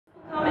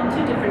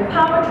two different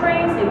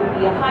powertrains. They will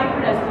be a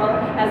hybrid as well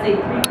as a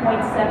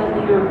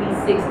 3.7-liter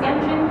V6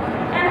 engine.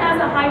 And as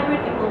a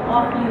hybrid, it will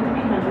offer you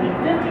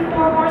 354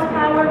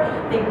 horsepower.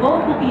 They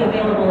both will be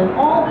available in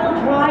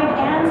all-wheel drive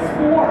and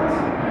sport.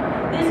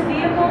 This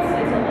vehicle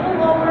sits a little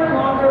lower,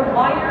 longer,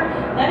 wider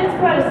than its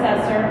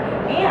predecessor,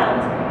 and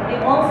it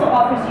also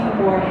offers you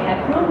more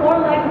headroom, more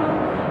legroom,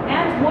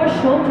 and more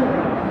shoulder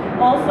room.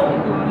 Also,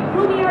 it will be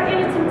roomier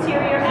in its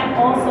interior and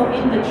also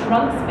in the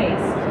trunk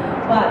space.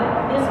 But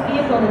this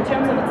vehicle, in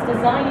terms of its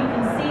design, you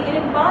can see it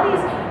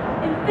embodies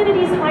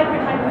Infiniti's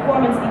hybrid high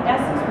performance. The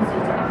essence was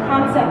just a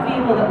concept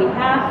vehicle that we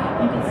have.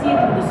 You can see it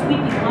through the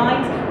sweeping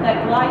lines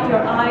that glide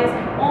your eyes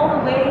all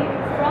the way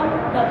from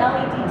the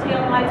LED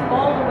tail lights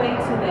all the way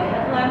to the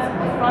headlamps in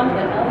the front,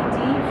 the LED.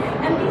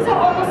 And these are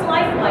almost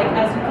lifelike,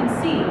 as you can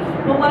see.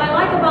 But what I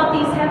like about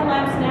these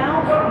headlamps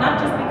now, not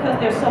just because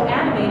they're so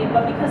animated,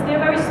 but because they're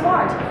very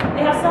smart.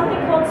 They have something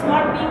called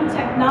smart beam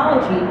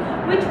technology,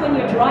 which when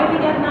you're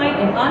driving at night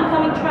and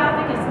oncoming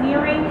traffic is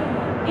nearing,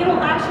 it'll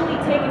actually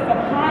take it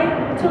from high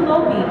to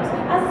low beams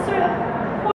as a sort of